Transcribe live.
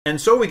And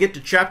so we get to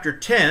Chapter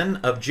 10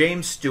 of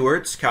James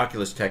Stewart's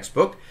calculus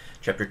textbook.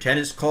 Chapter 10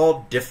 is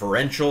called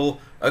Differential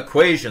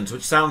Equations,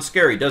 which sounds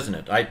scary, doesn't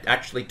it? I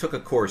actually took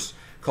a course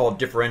called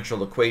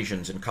Differential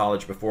Equations in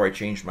college before I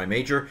changed my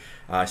major.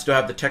 I still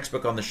have the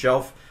textbook on the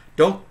shelf.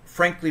 Don't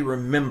frankly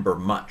remember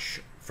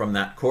much from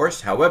that course.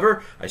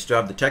 However, I still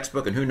have the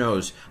textbook, and who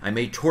knows, I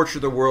may torture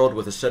the world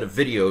with a set of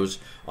videos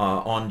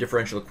on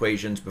differential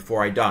equations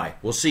before I die.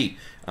 We'll see.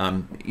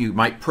 You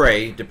might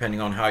pray,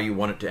 depending on how you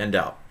want it to end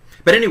out.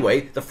 But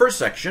anyway, the first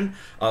section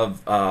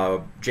of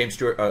James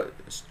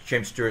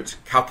Stewart's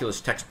calculus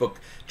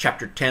textbook,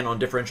 Chapter 10 on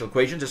differential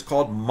equations, is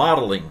called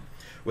Modeling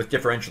with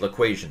Differential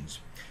Equations.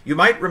 You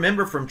might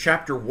remember from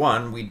Chapter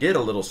 1, we did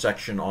a little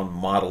section on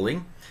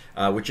modeling,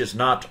 which is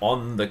not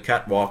on the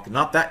catwalk,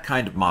 not that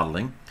kind of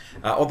modeling,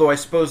 although I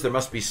suppose there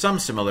must be some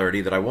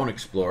similarity that I won't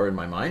explore in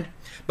my mind.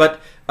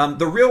 But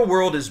the real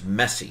world is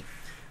messy.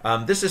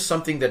 This is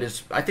something that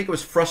is, I think it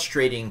was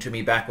frustrating to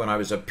me back when I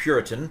was a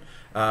Puritan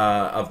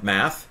of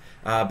math,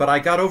 but I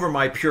got over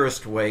my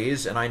purist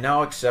ways, and I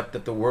now accept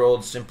that the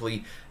world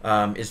simply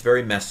is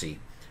very messy.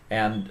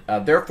 And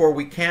therefore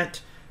we can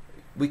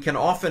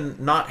often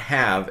not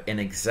have an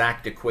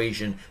exact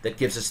equation that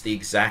gives us the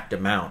exact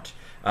amount.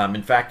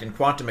 In fact, in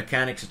quantum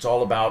mechanics, it's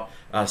all about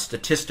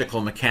statistical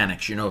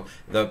mechanics. You know,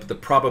 the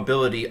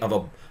probability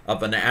of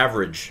an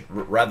average,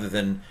 rather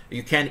than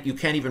you can't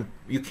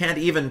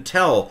even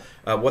tell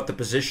what the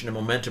position and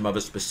momentum of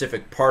a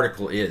specific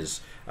particle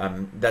is.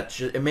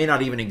 It may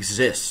not even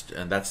exist,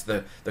 and that's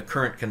the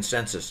current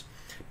consensus.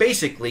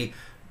 Basically,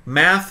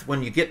 math,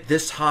 when you get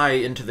this high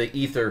into the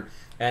ether,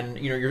 and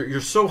you know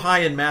you're so high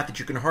in math that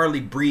you can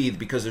hardly breathe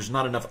because there's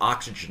not enough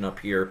oxygen up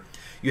here,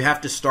 you have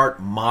to start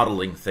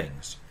modeling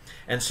things.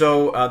 And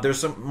so there's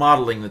some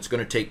modeling that's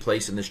going to take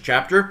place in this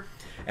chapter,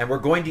 and we're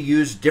going to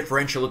use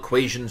differential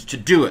equations to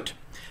do it.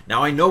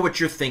 Now I know what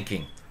you're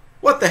thinking.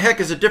 What the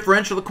heck is a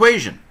differential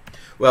equation?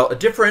 Well, a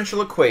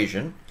differential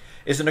equation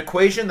is an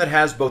equation that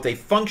has both a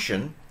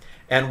function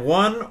and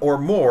one or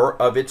more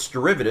of its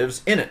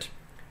derivatives in it.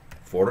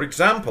 For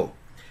example,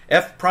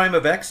 f prime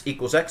of x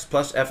equals x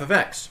plus f of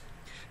x.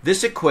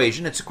 This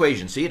equation,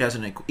 see, it has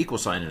an equal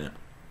sign in it,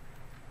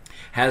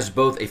 has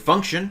both a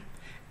function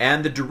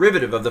and the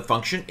derivative of the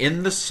function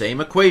in the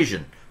same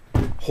equation.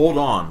 Hold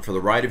on for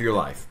the ride of your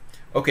life.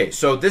 Okay,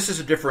 so this is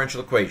a differential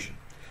equation.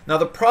 Now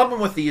the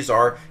problem with these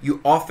are you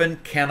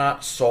often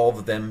cannot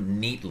solve them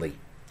neatly.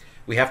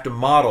 We have to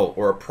model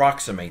or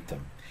approximate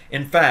them.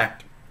 In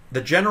fact,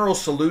 the general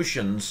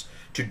solutions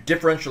to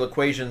differential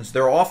equations,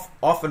 they're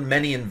often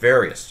many and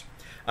various.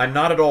 I'm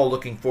not at all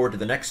looking forward to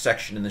the next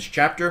section in this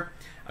chapter.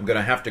 I'm going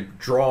to have to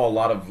draw a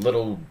lot of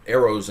little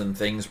arrows and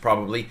things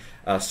probably.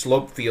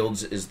 Slope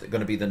fields is going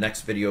to be the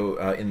next video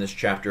in this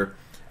chapter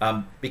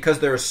because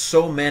there are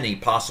so many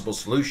possible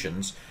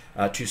solutions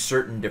to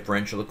certain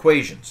differential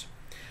equations.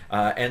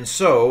 And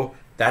so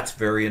that's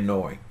very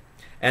annoying.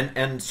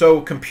 And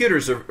so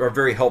computers are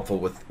very helpful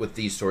with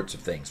these sorts of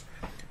things.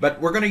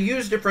 But we're going to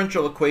use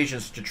differential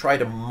equations to try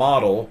to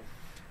model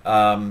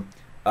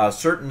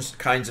certain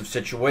kinds of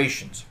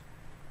situations.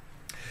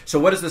 So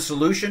what is the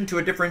solution to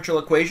a differential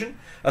equation?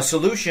 A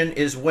solution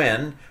is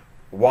when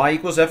y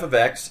equals f of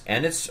x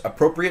and its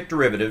appropriate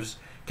derivatives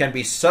can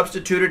be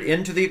substituted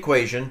into the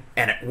equation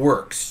and it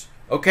works.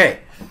 Okay,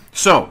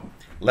 so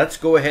let's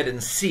go ahead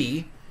and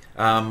see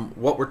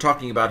what we're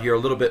talking about here a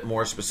little bit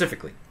more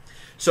specifically.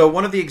 So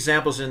one of the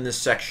examples in this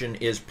section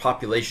is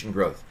population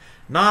growth.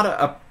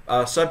 Not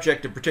a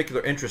subject of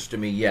particular interest to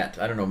me yet.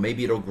 I don't know,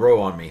 maybe it'll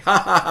grow on me. Ha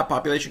ha ha,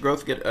 population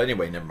growth.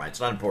 Anyway, never mind, it's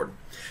not important.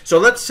 So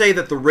let's say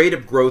that the rate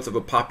of growth of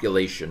a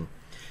population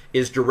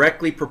is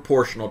directly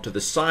proportional to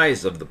the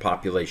size of the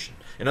population.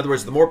 In other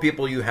words, the more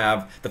people you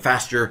have, the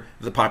faster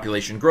the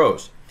population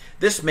grows.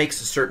 This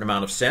makes a certain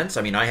amount of sense.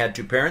 I mean, I had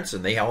two parents,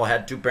 and they all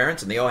had two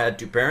parents, and they all had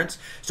two parents.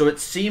 So it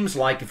seems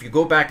like if you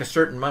go back a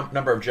certain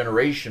number of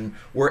generations,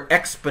 we're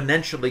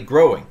exponentially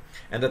growing.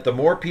 And that the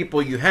more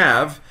people you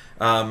have,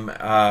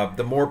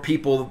 the more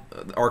people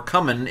are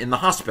coming in the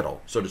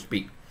hospital, so to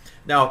speak.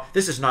 Now,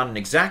 this is not an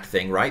exact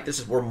thing, right? This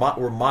is we're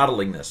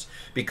modeling this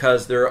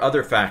because there are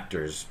other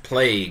factors,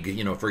 plague,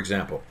 you know, for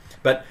example.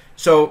 But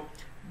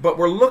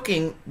we're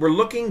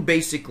looking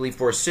basically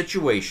for a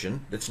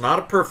situation that's not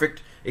a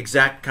perfect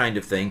exact kind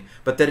of thing,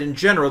 but that in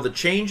general the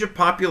change of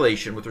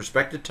population with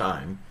respect to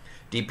time,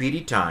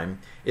 dp time,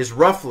 is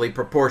roughly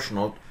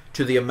proportional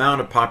to the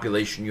amount of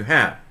population you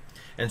have.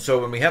 And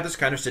so when we have this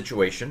kind of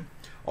situation,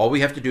 all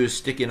we have to do is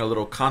stick in a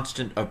little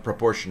constant of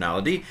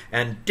proportionality,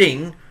 and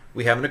ding,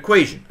 we have an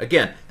equation.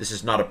 Again, this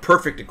is not a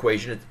perfect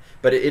equation,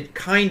 but it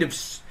kind of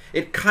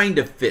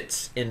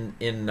fits in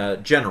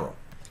general.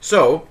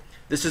 So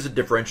this is a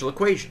differential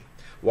equation.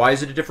 Why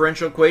is it a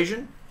differential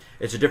equation?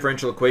 It's a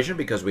differential equation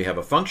because we have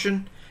a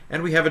function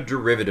and we have a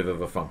derivative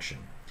of a function,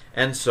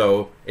 and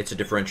so it's a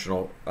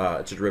differential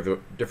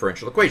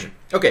equation.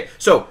 Okay,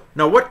 so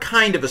now what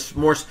kind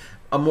of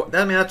I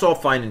mean, that's all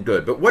fine and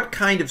good, but what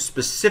kind of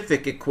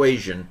specific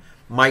equation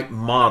might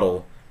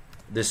model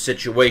this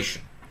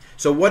situation?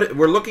 So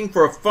we're looking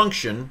for a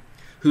function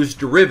whose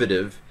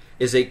derivative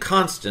is a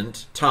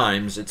constant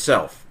times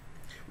itself.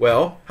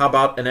 Well, how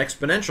about an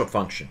exponential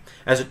function?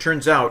 As it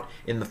turns out,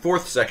 in the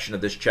 4th section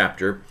of this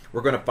chapter,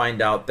 we're going to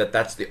find out that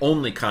that's the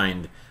only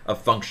kind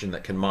of function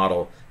that can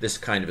model this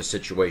kind of a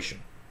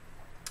situation.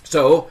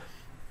 So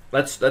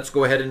let's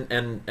go ahead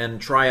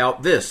and try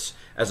out this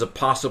as a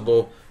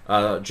possible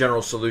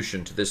general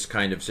solution to this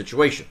kind of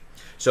situation.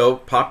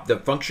 So the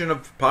function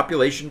of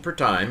population per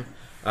time,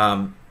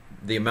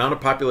 the amount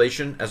of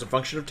population as a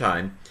function of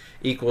time,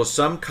 equals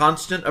some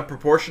constant of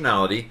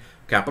proportionality,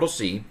 capital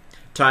C,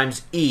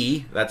 times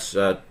E, that's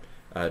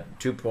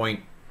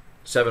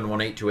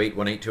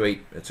 2.718281828.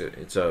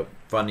 It's a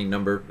funny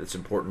number that's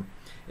important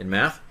in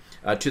math,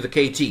 to the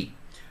KT,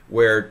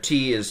 where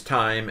T is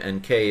time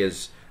and K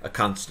is a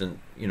constant,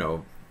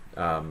 in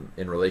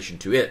relation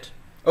to it.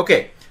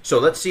 Okay, so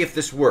let's see if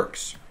this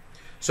works.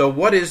 So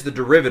what is the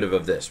derivative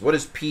of this? What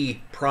is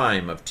P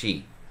prime of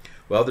T?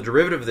 Well, the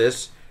derivative of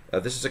this,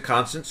 this is a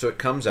constant, so it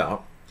comes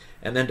out.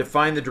 And then to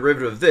find the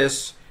derivative of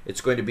this,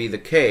 it's going to be the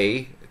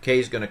K. K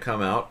is going to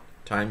come out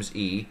times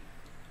E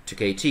to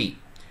KT.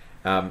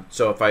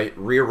 So if I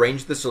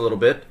rearrange this a little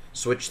bit,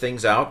 switch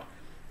things out,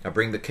 I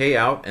bring the K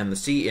out and the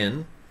C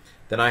in,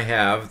 then I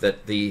have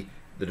that the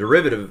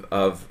derivative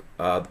of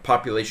the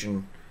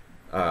population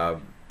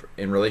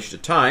in relation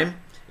to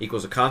time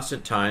equals a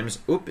constant times,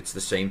 it's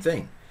the same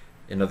thing.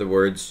 In other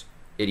words,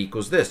 it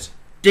equals this.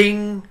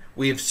 Ding!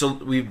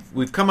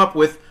 We've come up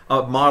with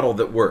a model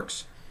that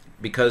works,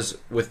 because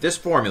with this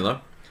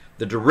formula,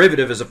 the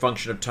derivative as a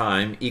function of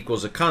time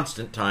equals a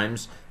constant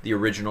times the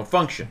original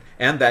function.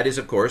 And that is,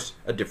 of course,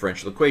 a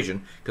differential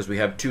equation, because we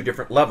have two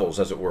different levels,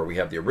 as it were. We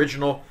have the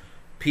original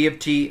P of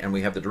t, and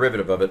we have the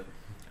derivative of it,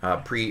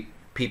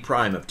 P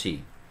prime of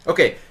t.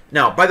 Okay,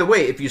 now, by the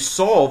way, if you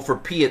solve for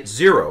P at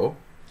 0,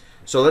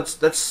 so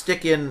let's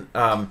stick in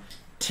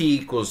t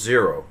equals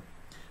 0.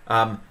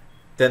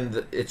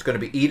 Then it's going to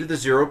be e to the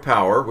 0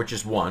 power, which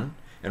is 1,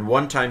 and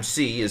 1 times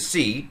c is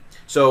c.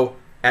 So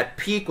at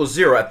p equals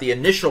 0, at the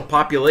initial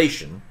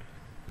population,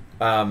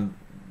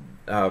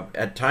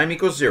 at time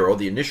equals 0,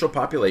 the initial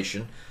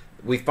population,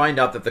 we find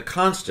out that the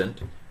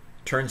constant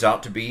turns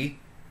out to be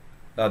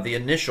the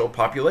initial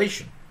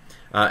population.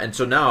 And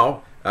so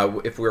now,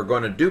 if we're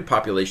going to do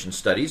population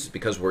studies,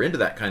 because we're into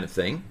that kind of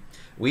thing,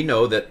 we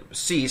know that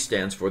C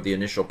stands for the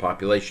initial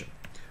population.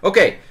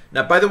 Okay,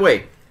 now by the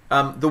way,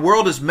 the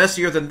world is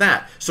messier than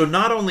that. So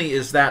not only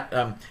is that,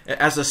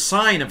 as a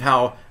sign of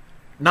how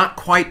not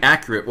quite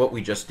accurate what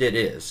we just did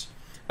is,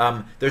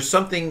 there's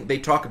something they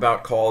talk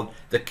about called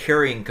the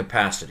carrying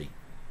capacity.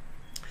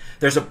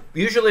 There's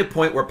usually a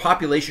point where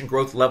population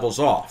growth levels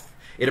off.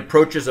 It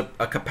approaches a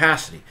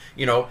capacity.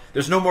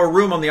 There's no more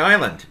room on the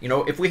island.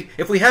 If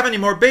we have any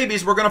more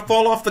babies, we're going to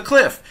fall off the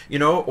cliff.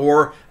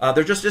 Or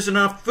there just isn't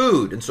enough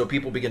food, and so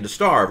people begin to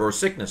starve, or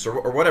sickness,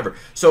 or whatever.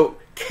 So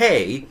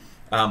K,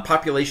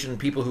 population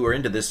people who are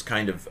into this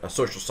kind of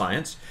social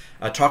science,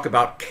 talk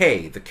about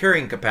K, the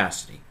carrying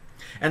capacity.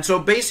 And so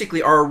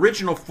basically our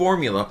original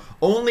formula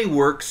only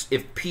works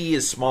if P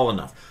is small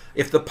enough.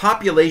 If the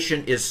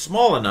population is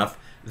small enough,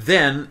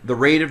 then the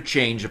rate of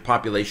change of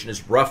population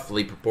is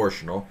roughly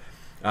proportional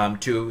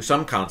to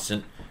some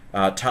constant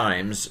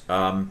times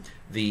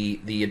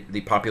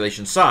the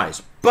population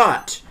size.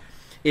 But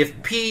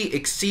if P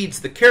exceeds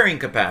the carrying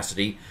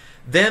capacity,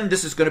 then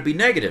this is going to be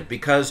negative,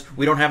 because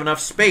we don't have enough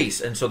space,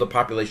 and so the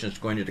population is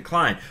going to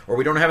decline. Or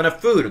we don't have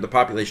enough food, or the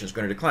population is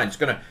going to decline. It's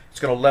going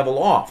to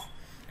level off.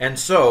 And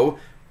so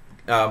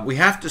we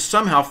have to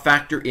somehow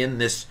factor in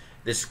this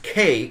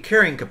K,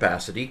 carrying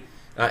capacity,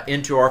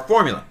 into our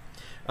formula.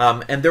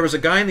 And there was a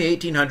guy in the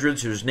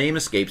 1800s whose name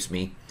escapes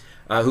me,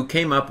 who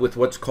came up with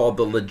what's called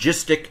the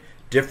logistic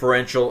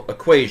differential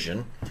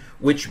equation,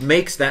 which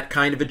makes that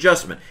kind of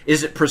adjustment.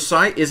 Is it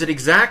precise? Is it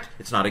exact?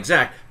 It's not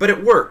exact, but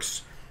it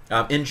works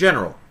in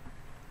general.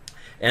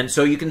 And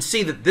so you can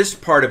see that this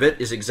part of it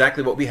is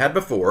exactly what we had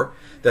before,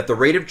 that the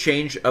rate of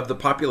change of the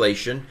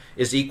population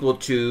is equal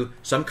to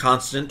some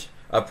constant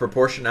of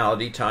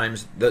proportionality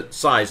times the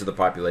size of the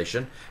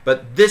population.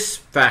 But this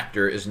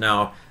factor is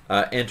now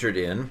entered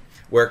in,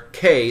 where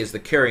K is the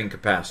carrying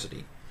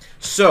capacity.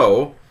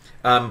 So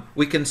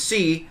we can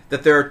see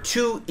that there are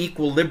two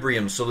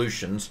equilibrium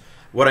solutions.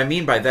 What I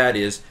mean by that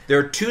is there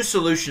are two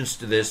solutions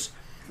to this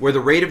where the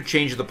rate of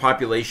change of the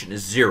population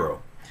is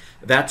 0.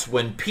 That's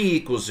when P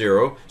equals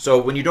 0.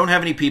 So when you don't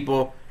have any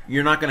people,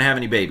 you're not going to have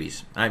any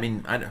babies. I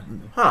mean,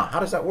 how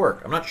does that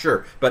work? I'm not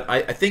sure. But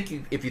I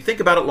think if you think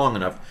about it long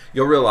enough,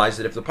 you'll realize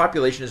that if the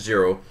population is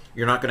 0,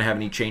 you're not going to have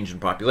any change in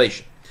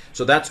population.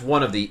 So that's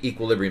one of the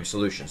equilibrium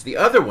solutions. The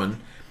other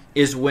one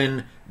is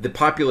when the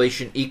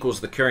population equals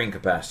the carrying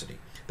capacity.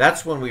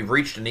 That's when we've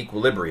reached an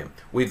equilibrium.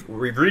 We've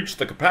reached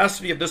the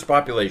capacity of this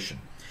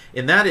population.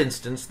 In that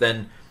instance,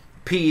 then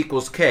P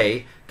equals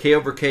K, K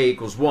over K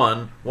equals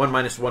 1, 1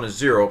 minus 1 is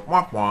 0,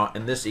 wah, wah,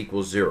 and this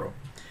equals 0.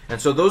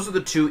 And so those are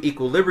the two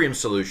equilibrium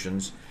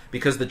solutions,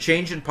 because the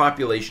change in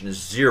population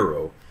is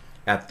 0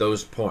 at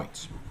those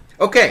points.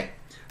 Okay,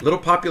 little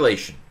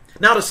population.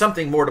 Now to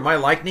something more to my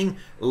liking,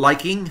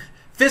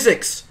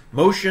 physics,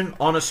 motion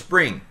on a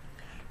spring.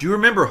 Do you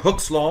remember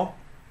Hooke's law?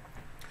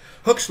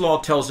 Hooke's law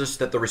tells us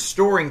that the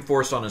restoring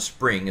force on a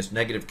spring is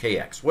negative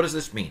kx. What does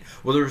this mean?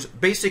 Well, there's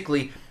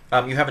basically,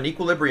 you have an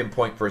equilibrium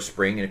point for a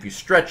spring, and if you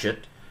stretch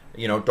it,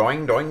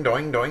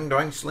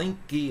 doing,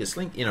 slinky,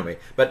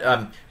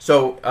 but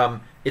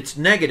it's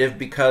negative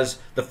because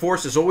the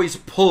force is always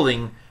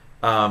pulling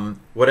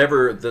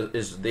whatever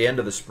is the end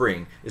of the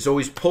spring, is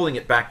always pulling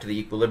it back to the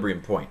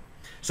equilibrium point.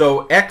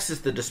 So x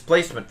is the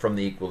displacement from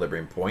the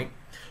equilibrium point.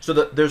 So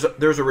that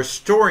there's a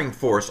restoring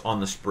force on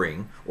the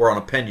spring, or on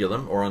a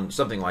pendulum, or on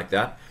something like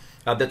that,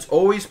 that's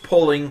always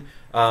pulling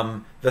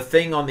the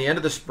thing on the end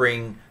of the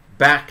spring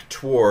back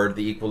toward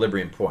the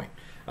equilibrium point.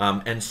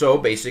 And so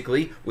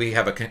basically we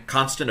have a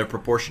constant of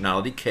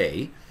proportionality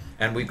k,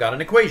 and we've got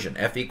an equation,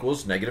 F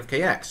equals negative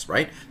kx,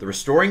 right? The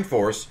restoring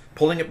force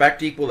pulling it back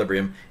to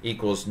equilibrium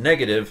equals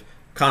negative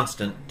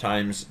constant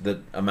times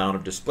the amount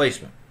of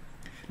displacement.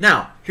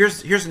 Now,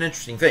 here's an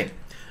interesting thing.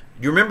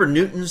 You remember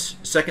Newton's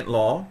second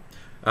law,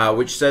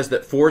 which says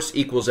that force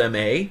equals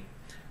ma,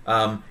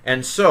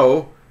 and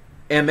so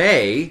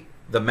ma,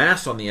 the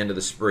mass on the end of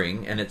the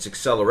spring, and its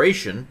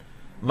acceleration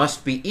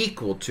must be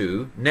equal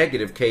to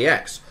negative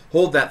kx.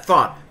 Hold that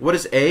thought. What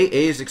is A?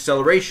 A is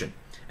acceleration.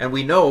 And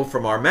we know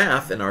from our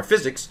math and our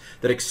physics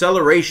that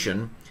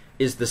acceleration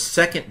is the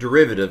second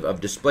derivative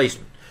of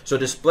displacement. So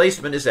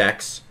displacement is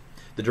x.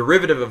 The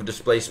derivative of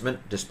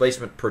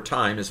displacement per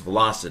time, is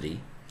velocity.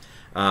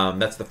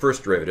 That's the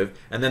first derivative.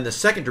 And then the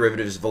second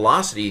derivative is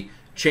velocity,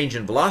 change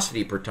in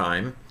velocity per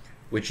time,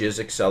 which is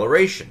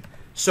acceleration.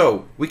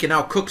 So we can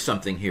now cook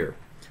something here.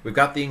 We've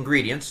got the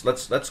ingredients.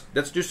 Let's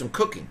do some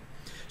cooking.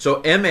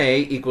 So ma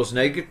equals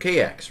negative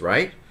kx,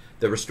 right?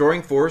 The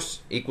restoring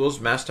force equals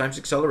mass times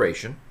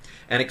acceleration,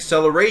 and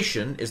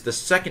acceleration is the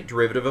second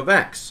derivative of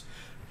x.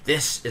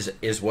 This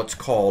is what's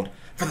called,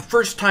 for the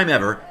first time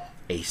ever,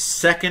 a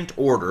second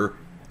order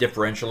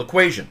differential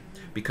equation,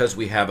 because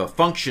we have a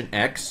function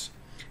x,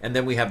 and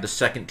then we have the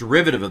second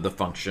derivative of the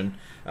function,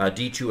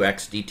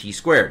 d2x dt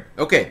squared.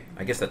 Okay,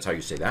 I guess that's how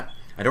you say that.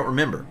 I don't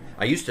remember.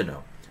 I used to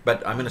know,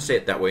 but I'm going to say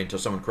it that way until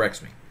someone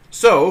corrects me.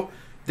 So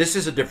this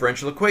is a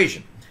differential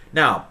equation.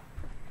 Now,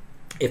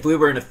 if we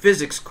were in a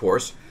physics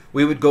course,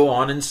 we would go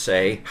on and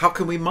say, how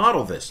can we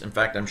model this? In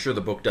fact, I'm sure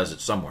the book does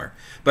it somewhere.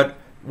 But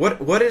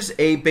what is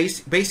a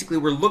basically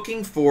we're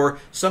looking for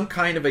some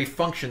kind of a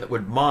function that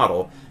would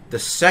model the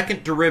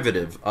second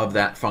derivative of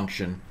that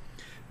function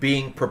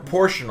being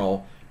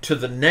proportional to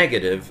the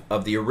negative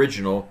of the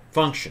original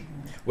function.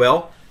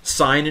 Well,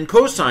 sine and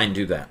cosine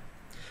do that.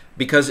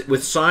 Because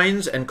with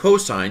sines and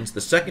cosines,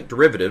 the second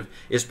derivative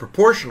is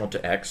proportional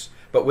to x,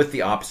 but with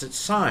the opposite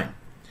sign.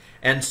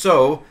 And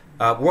so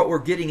what we're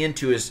getting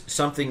into is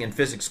something in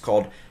physics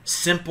called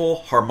simple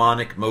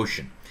harmonic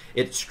motion.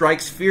 It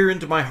strikes fear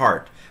into my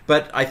heart,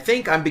 but I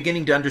think I'm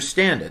beginning to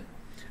understand it.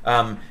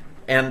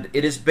 And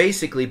it is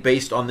basically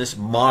based on this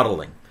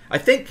modeling. I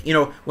think,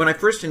 when I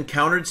first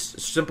encountered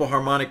simple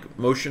harmonic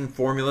motion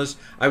formulas,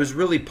 I was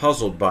really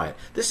puzzled by it.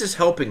 This is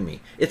helping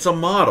me. It's a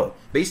model.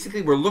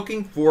 Basically, we're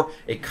looking for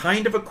a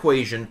kind of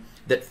equation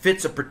that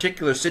fits a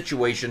particular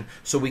situation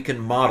so we can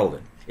model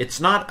it. It's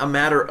not a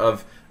matter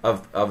of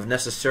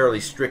necessarily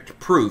strict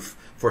proof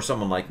for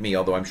someone like me,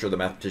 although I'm sure the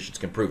mathematicians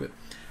can prove it.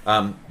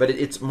 But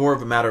it's more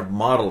of a matter of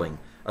modeling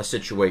a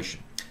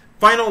situation.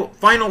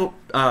 Final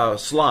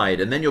slide,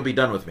 and then you'll be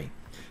done with me.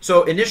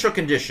 So initial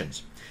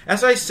conditions.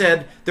 As I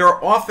said, there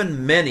are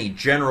often many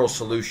general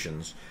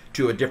solutions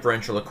to a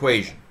differential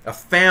equation, a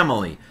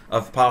family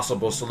of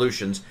possible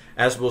solutions,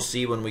 as we'll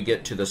see when we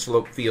get to the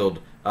slope field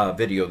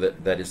video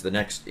that is the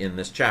next in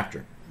this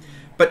chapter.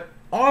 But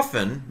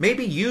often,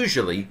 maybe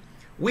usually,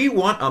 we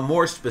want a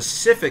more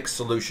specific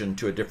solution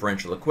to a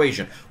differential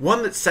equation,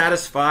 one that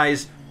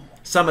satisfies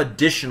some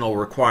additional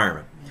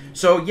requirement.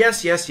 So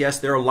yes,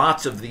 there are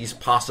lots of these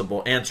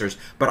possible answers,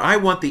 but I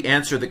want the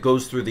answer that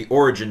goes through the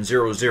origin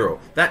 0, 0,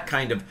 that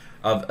kind of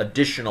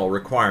additional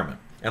requirement.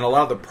 And a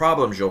lot of the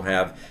problems you'll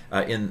have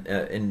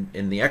in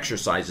the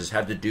exercises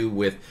have to do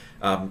with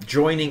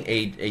joining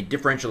a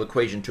differential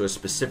equation to a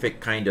specific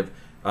kind of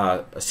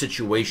a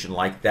situation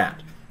like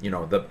that.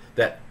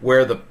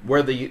 Where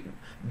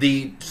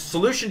the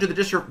solution to the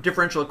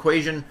differential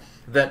equation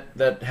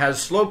that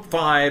has slope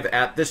 5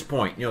 at this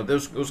point,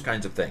 those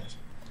kinds of things.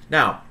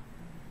 Now,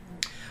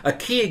 a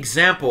key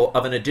example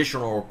of an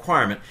additional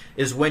requirement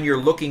is when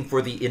you're looking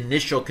for the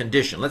initial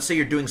condition. Let's say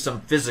you're doing some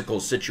physical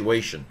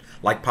situation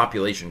like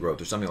population growth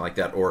or something like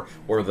that, or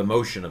the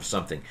motion of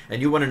something,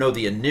 and you want to know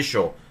the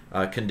initial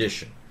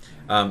condition,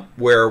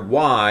 where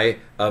y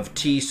of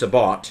t sub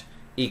aught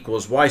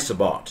equals y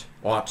sub aught.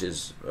 Aught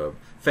is a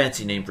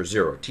fancy name for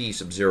 0, t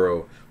sub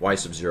 0, y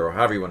sub 0,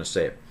 however you want to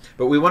say it.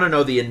 But we want to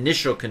know the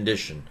initial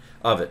condition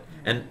of it,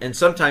 and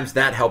sometimes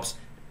that helps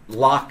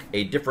lock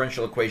a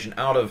differential equation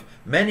out of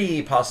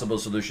many possible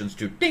solutions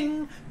to,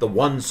 ding, the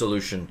one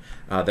solution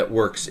that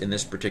works in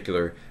this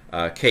particular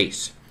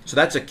case. So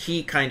that's a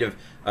key kind of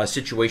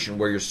situation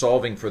where you're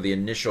solving for the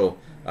initial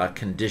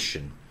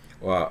condition,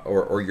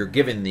 or you're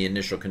given the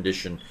initial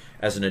condition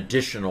as an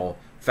additional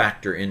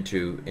factor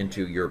into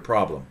your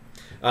problem.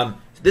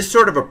 This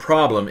sort of a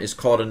problem is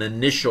called an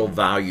initial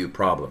value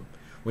problem,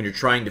 when you're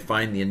trying to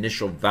find the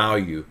initial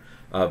value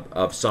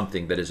of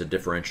something that is a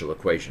differential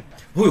equation.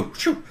 Whew,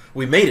 shoo,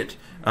 we made it.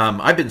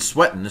 I've been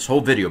sweating this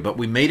whole video, but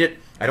we made it.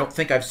 I don't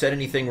think I've said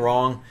anything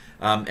wrong.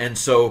 And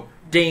so,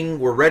 ding,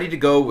 we're ready to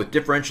go with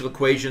differential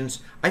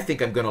equations. I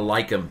think I'm going to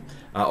like them,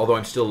 although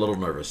I'm still a little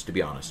nervous, to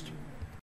be honest.